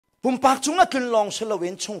ปุ่มปากจุงอัดลองเสลวิ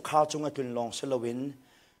นชงข้าวจุงอัดลองเสลวิน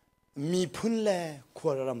มีพุ่นแลขว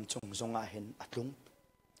ารำจงทรงอาเห็นอัดลุง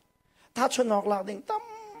ถ้าชนนอกหลักดิ่งตั้ม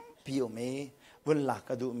พิโอเมวันหลักก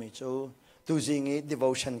ระดูไม่โจตัวจริงๆ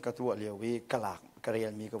devotion กระตัวเลียววิกลักกระเรีย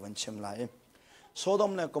นมีกับวันเชื่อมไหลโซดอ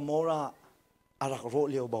มและกโมราอารักโร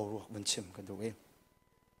เลียวเบารุกวันเชื่อมกันดูเอง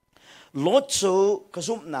ลดโจกระ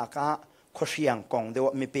ซุ่มหนักะขวเชียงกองเดียว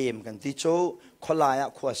มีเปี่ยมกันที่โจขลาย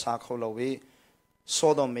ขวาซาเขาเลียวโซ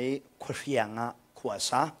ดอมขวเชียงขวาซ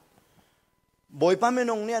าบ่อยป้าเม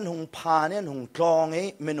นงเนี่ยหงพาเนี่ยหงกลอง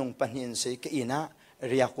เมนงปัญญาสิกอินะ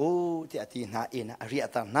เรียกูที่อธินาอินะเรีย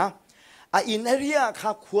ตันนะอินเรียข้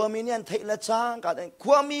าขวามีเนี่ยเทละจ้างกันข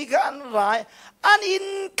วามีกันไรอันอิน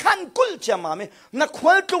ขันกุลจะมาไหมนักขว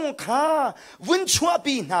าตรงข้าวินชัว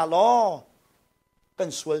ปีนาลอกัน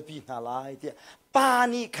สวยปีนาลายเดียปา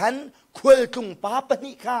นีขันขวาตรงป้าป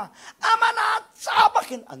นิข้าอามานาจ้าบั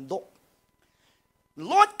กินอันดก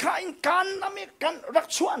ลดข้าอินกันอเมริกันรัก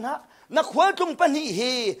ชวนนะนักขวาตรงปนิเฮ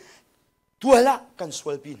ตัวละกันส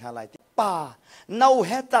วยปีนาลายป้าเนาเฮ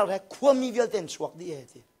ตาเรขวามีเวลเดนสวกดีเอ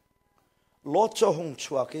ทีลดจะหง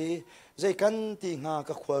ชัวกีใจกันที่งา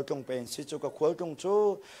กับขวดตรงเป็นสิจูกับขวดตรงจู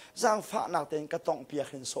จางฟ้าหนักเต็นก็ต้องเปียก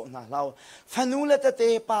เห็นโซนาเราฟันูเลตเต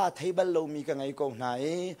ป้าเทบัลโลมีกันไงกูไหน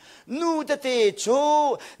นูเตเตจู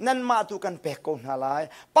นั่นมาตุกันเปียกกูนาไล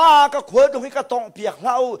ป้ากับขวดตรงนี้ก็ต้องเปียกเร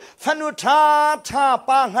าฟันูชา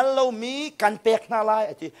ป้าฮัลโลมีกันเปียกนาไลไ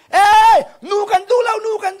อ้ที่เอ้ยนูกันดูเรา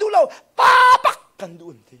นูกันดูเราป้าปักกันดู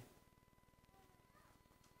ที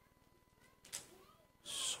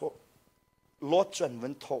ลดจนวั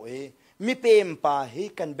นโถมีเปมป่าให้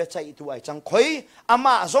กันเบใจตัวไอจังคอยอาม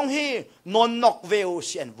าซงฮีนอนนกเวลเ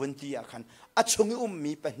สียนวันที่อาคันอาชง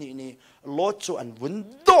มีปนินี่ลดจนวัน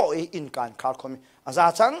โดอินการขาดคอมอาจาร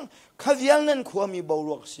ย์จังขวิลนั้นขวามีบาว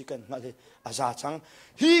รกสิกันมาเลยอาจารย์จัง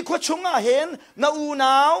ฮีขวชงอาเห็นนาอูน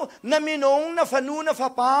าวนามินงนาฟนูนาฟา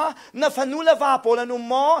ปานาฟนูลาวาโปลนุ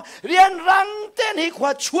มอเรียนรังเต้นฮีขว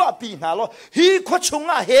ชัวปีนาโลฮีขวชง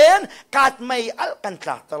อาเห็นกาดไม่อัลกัน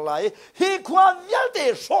ตักตะไลฮีขวาวิลเต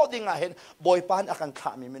โชดิงอาเห็นบอยปานอากันขา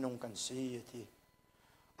มีมินงกันซีที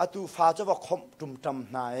อาตูฟ้าจะว่าคมตุมตำ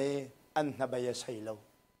ไหนอันนาบายใส่เรา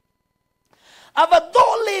อาวัดโด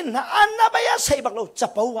ลินอันนาบายใส่บักเราจะ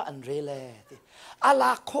เป้าว่าอันเร่เลยอาล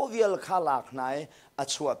าโควิลขาลากไหนอา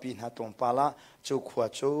ชัวปีนหาตรงปาละจูขว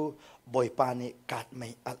จูบอยปานิกัดไม่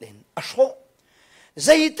อัลเลนอาโชใจ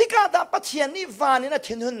ติกาดาปัทยานิวานินะ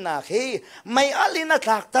ทินหุนนักเฮไม่อัลเลน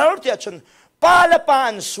ตักตาร์ที่ชนปาเลปา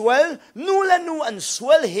นสวลนูเลนูอันส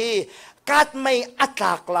วลเฮกัดไม่อัต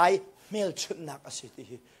ลักไลเมลชุนนักอสิติ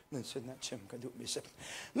นั่นสินะเชื่อมกันดูมิเส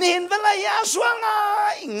นี่เห็นเวลาอาสวล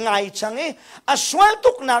ไงจังอาสวล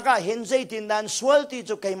ตุกนักเห็นใจตินดันสวลที่จ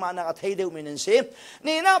ะใครมานักเทเดียวมินันเส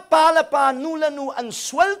นี่นะปาละปานูละนูอันส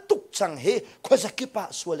วลตุกจังเฮkhuazakip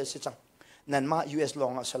สวลสิจังนั่นมา US ลอ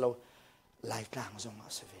งอ่ะสโลไล่กลางจงอ่ะ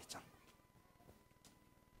เสวจัง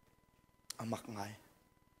อามักไง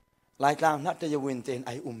ไล่กลางนัดจะวินเตนไ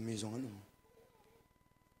อมีจงอัน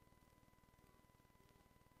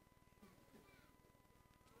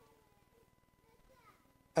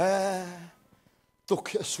ตุก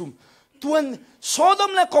ยสุมตัวนโซดอ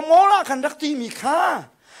มและกอมอรากันรักที่มีค่า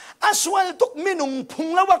อาสวลตุกมินุงพุง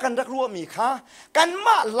แล้วว่ากันรักรัวมีค่ากันม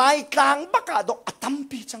าลายกลางบักาดอกตัม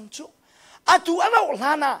ปีจังจุอาตัวเราล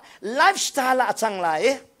านะไลฟ์สไตล์จังไร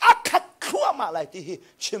อาคัดครัวมาอะไรที่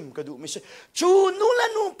ชิมกระดูไม่ใช่จูนูละ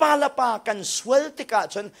นูปาละปากันสวลติกา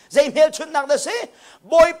ชนใจเมลชุนนักเดเซ่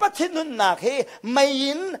บอยปะทินุนนักเฮไม่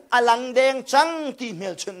ยินอลังแดงจังที่เม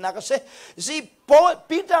ลชุนนักเซ่จีพอ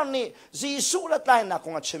ปีตานี่จีสุรตายนักขอ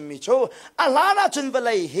งชิมมิโชอาลานะจนเว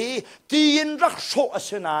ลัยเฮตีนรักโชอเส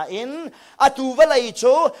นาอินอาตูเวลัยโช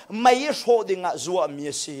ไม่โชดิงะจัวมี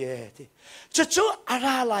เสียทีจู่ๆอะไร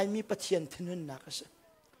ลายมีปะเทียนทินุนนักเซ่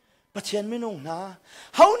ปะเทียนไม่นงนะ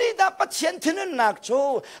เฮานี่ดาปะเทียนทินุนนักโช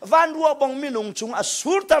วันรัวบงไม่นงจุงอ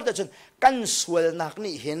สูรตาเดชนกันสวลนัก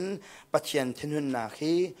นี่เห็นปะเทียนทินุนนัก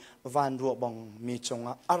ฮีวันรัวบงมีจง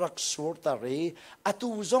อารักสูรตารีอตู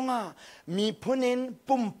จงมีพุนิน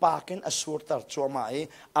ปุ่มปากินอสูรตาจัวมา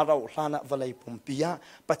อาเราลานะวลัยปุ่มปียะ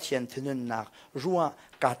ปะเทียนทินุนนักรัว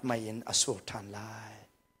กาดไม่เห็นอสูรทันไล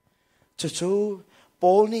จู่ๆป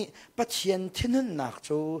อนี่ปะเทียนทินุนนักโช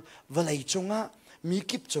วลัยจงมี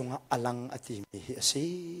กิบจงอลังอติมีสิ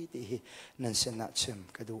ที่นั่นเสนาเชื่อม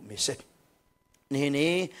กระดูมิเส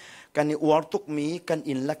นี่กันอวดตุกมีกัน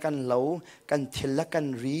อินละกันเหลากันทิลละกัน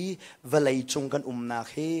รีเวลัยจงกันนา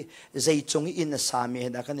เฮใจจงอินสามีเฮ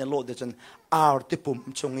ดกันเนี่ยโลดจนอาร์ติปุ่ม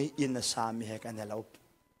จงอินสามีเฮกันเนี่ยเรา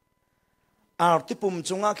อาร์ติปุ่มจ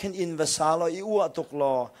งอาเข็นอินวสาลอีอวดตุกล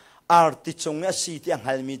ออาร์ติจงอาสีที่อัง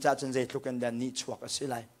หัลมีจ่าจนใจทุกันเดนนี่ชวกสิ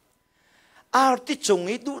ไล ที่จงใ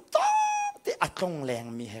ห้ดูต้องที่อัตรงแรง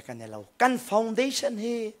มีให้กันในเรากันฟาวเดชั่นใ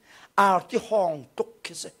ห้ที่ห้องตุก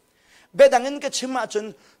คิดเบดังนั้นก็ชิมาจน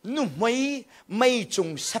นุ่มไม่จง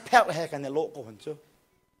สะเพกให้กันในโลกก่อนจ้ะ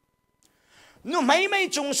นุ่มไม่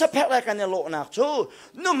จงสะเพกให้กันในโลกนักจ้ะ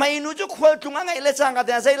นุ่มไม่นู้จะควรจงอะไรเลยจังกันแ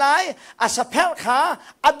ต่ใจร้ายสะเพกขา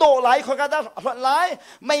โดไหลคนกันได้หดไหล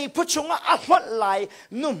ไม่พูดจงหดไหล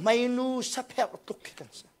นุ่มไม่นู้สะเพกตุกกัน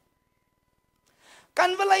กัน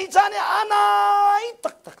เวลาจานเนี่ยนาย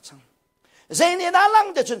ตักจังเจนี่น่าลัง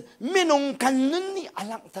แต่จนมินุงกันนี่อ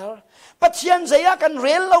ลังเถอะปัจจัยใจกันเ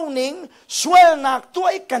รียนเล่านิ่งช่วยนักตัว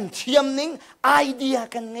กันเทียมนิ่งไอเดีย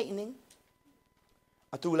กันไงนิ่ง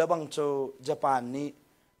ตัวละบางโจญี่ปุ่นนี่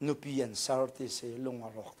นุปีอันสารที่เสลงอา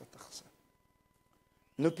รมณ์ตักสัน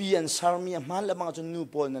นุปีอันสารมีมันละบางโจนู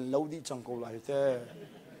ปอนนั่นเล่าดีจังกูเลยเถอ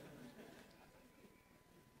ะ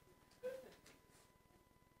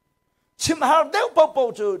ชิมหาเดียวเป่า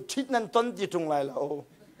จูทิศนั้นต้นที่ตรงไหนแล้ว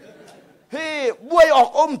เฮ้บวยออ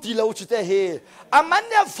กที่เราจุดเฮ้มัน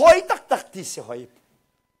เนี่ยฝอยตักที่เสียหาย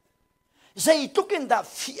ใจทุกินดา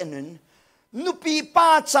ฟีนึนนุปีป้า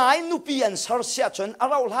ใจนุปีอันสารเสียจน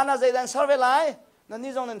เราหาหน้าใจดันสารเวลานั่น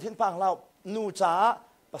นี่จงนั้นทิ้งพังเรานูจ้า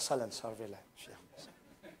ภาษาลันสารเวลา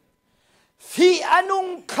ฟีอันุง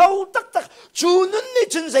เขาตักจูนุนนี่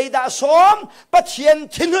จนใจดาสมปะเทียน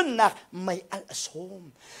ทินุนนักไม่อัลสม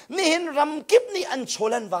นี่เห็นรำกิบนี่อันโช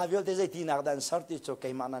ลันวาวิลที่ใจตีนักดันสารที่โจเก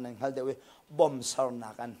ยมานันฮัลเดวิบอมสารนั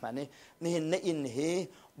กอันมันนี่เห็นในอินเฮ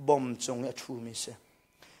บอมจงเนี่ยทูมิเส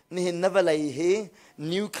นี่เห็นนวลัยเฮ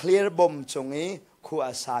นิวเคลียร์บอมจงเอคู่อ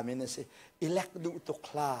าสามินเสอิเล็กดูตุก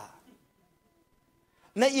ลา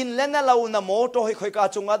ในอินเลนเราหน้าโมโตให้คอยกา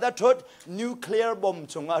จงอาดัดทุดนิวเคลียร์บอม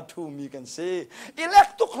จงอาทูมีกันเสอิเล็ก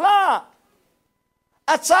ตุกลา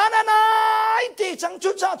อาจารย์นายที่จังจุ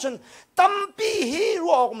ดจ้าจนตัมปีฮีร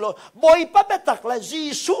วมโลบอยปะเบตักละจี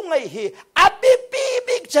สุงไงฮีอับปี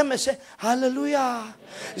บิกจำเสฮาเลลูยา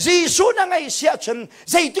จีสุนังไงเสียจน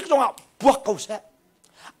ใจติดตรงอ่ะบวกเขาเส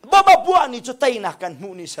บ่บัวนี่จะเตยนักกันมู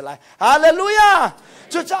นี่สลายฮาเลลูยา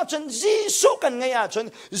จะจ้าจนจีสุกันไงอ่ะจน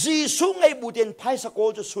จีสุไงบูเดนไพสโก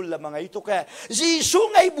จะสุลละมังไงตุกะจีสุ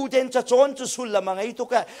ไงบูเดนจะจอนจะสุลละมังไงตุ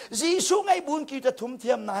กะจีสุไงบุญกีจะทุ่มเที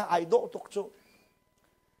ยมนายไอโดตุกโจ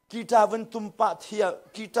กีตาวันตุมปะเทีย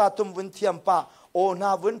กีตาตุมวันเทียมปะโอน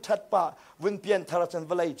าวันทัดปะวันเปลี่ยนทาราจัน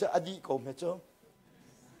วลัยจะอดีก็ไม่เจ้า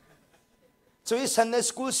ช่วยสันในส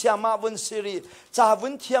กูลเสียมาวันสิริจ่าวั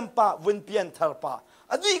นเทียมปะวันเปลี่ยนทาราปะ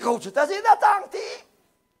อดีเขาจุดแต่เสียต่างที่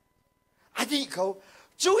อดีเขา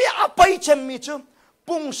ช่วยอภัยเชมิจุ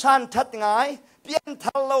ปุ่งสันทัดง่ายเปลี่ยนท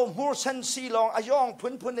ารามูร์สันซีลองอายองพุ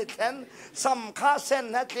นเห็นสัมข้าเส้น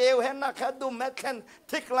นะเกลียวเห็นนะขัดดุมเห็น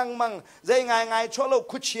ทิกลังมังใจง่ายชัวเรา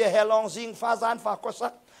คุเชียเฮลองซิงฟ้าซานฟ้าก็สั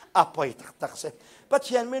กอภัยตักเสปัจเ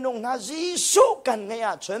จียนไม่นงนาจีสุกันไงอ่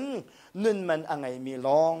ะฉันนุนมันอะไรมีล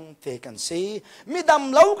องเทกันสิมีด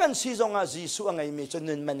ำเล่ากันสิจงอาจีสุอะไรมีจน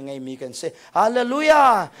นุนมันไงมีกันสิฮาเลลูยา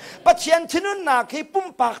ปัจเจียนที่นุนนักให้ปุ่ม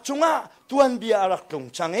ปากจงอ่ะตัวนเบียรักจง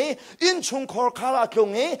จังเออินชงคอร์คาราจง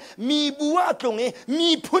เอมีบัวจงเอมี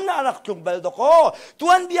พุนรักจงเบลดโกตั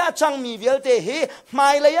วนเบียจังมีเวลเตเฮไม่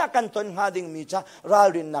เลยกันตนหาดิ่งมีจ้ารา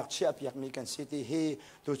ลินนักเชียบอยากมีกันสิที่เฮ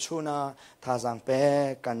ตุชูนาทาจังเป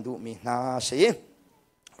กันดูมีนาสิ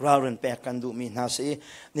เราเรียนแปลกันดูมีนาสิ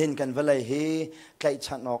เน้นกันเวลาเฮใกล้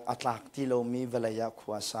ชันออกอัตลักที่เรามีเวลายาข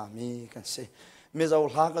วาสามีกันสิมีเรา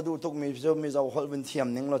หากระดูตุกมีเราหดวันเทียม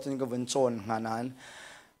นึงเราจนกับวันโจนงานนั้น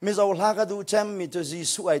มีเราหากระดูแจมมีตัวจี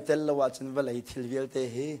สุไอเตลเราจนเวลาทิลเวลเต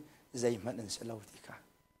เฮใจมันนั่นเสลาดีค่ะ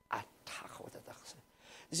อัตถาเขาจะตักสิ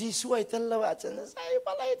จีสุไอเตลเราจนใจเว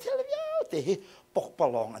ลาทิลเวลเตเฮปกป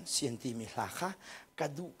ลองอันเสียนที่มีราคากระ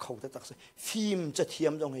ดูเขาจะตักสิฟิล์มจะเทีย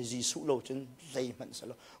มตรงให้จีสุเราจนใจมันเส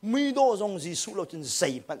ลาไม่โดนตรงจีสุเราจนใจ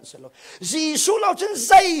มันเสลาจีสุเราจนใ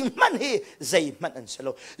จมันเฮใจมันอันเสล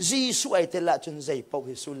าจีสุไอเตลจนใจเป่าใ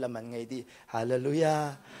ห้สุลมันไงดีฮาเลลูยา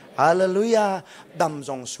ฮาเลลูยาดำจ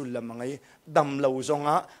งสุลมังไงดำเหลาจง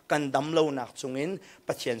อ่ะกันดำเหลาหนักจงอิน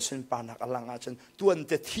ปัจเจียนสุนปานักอลังอาจนตัว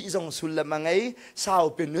นี้ที่จงสุลมังไงสาว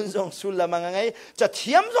เป็นนุ่นจงสุลมังไงจะเ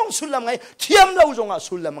ทียมจงสุลมังไงเทียมเหลาจงอ่ะ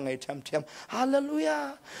สุลมังไงเทียมฮาเลลูยา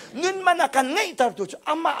นุ่นมันกันไงตาตัวจะอ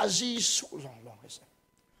ามาจีสุลองเห็น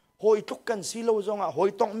หอยทุกกันสีเหลาจงอ่ะหอย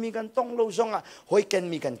ต้องมีกันต้องเหลาจงอ่ะหอยแกน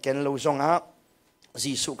มีกันแกนเหลาจงอ่ะ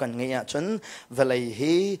จีสุกันไงจนเวลาเฮ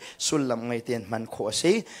สุลลัมไงเตียนมันขว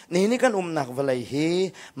สินี่กันนักเวลาเฮ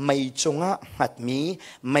ไม่จงอ่ะหัดมี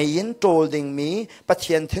ไม่ยันโตดิ่งมีปัจเ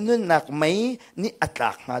จียนที่นั่นนักไม่นี่อัต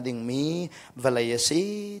ลักษณ์มาดิ่งมีเวลาสิ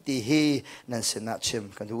ที่เฮนั่นเสนาชิม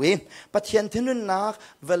กันดูปัจเจียนที่นั่นนัก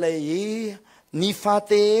เวลาเฮนิฟาเ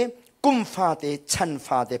ต กุมฟ้าเตชัน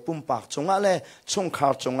ฟ้าเตปุ่มปากจงอะไรชงขา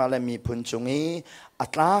จงอะไรมีพุนจงอีอั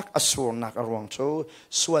ตลักอสูรนักรวงโจ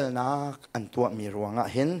สวลนักอันตัวมีรวง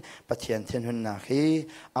เห็นปะเทียนเทียนหุนนักฮี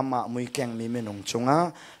อามามุยแกงมีเมนงจง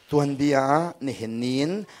ตัวนเบียนี่เห็นนิ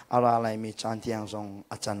นอะไรมีจานเทียงทรง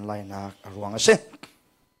อาจารย์ไลนักรวงเส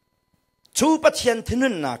ชูปะเทียนเทียนหุ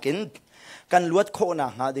นนักินกันลวดโคนั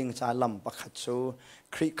กหาดิ่งจาลำประคัดชู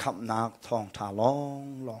คริขับนักทองทาล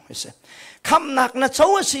องให้เสขับนักนะเจ้า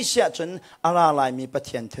สิเสียจนอะไรมีปะเ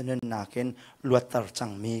ทียนเทียนหุนนักินลวดตรจั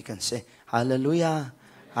งมีกันเสฮาเลลูยา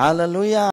ฮาเลลูยา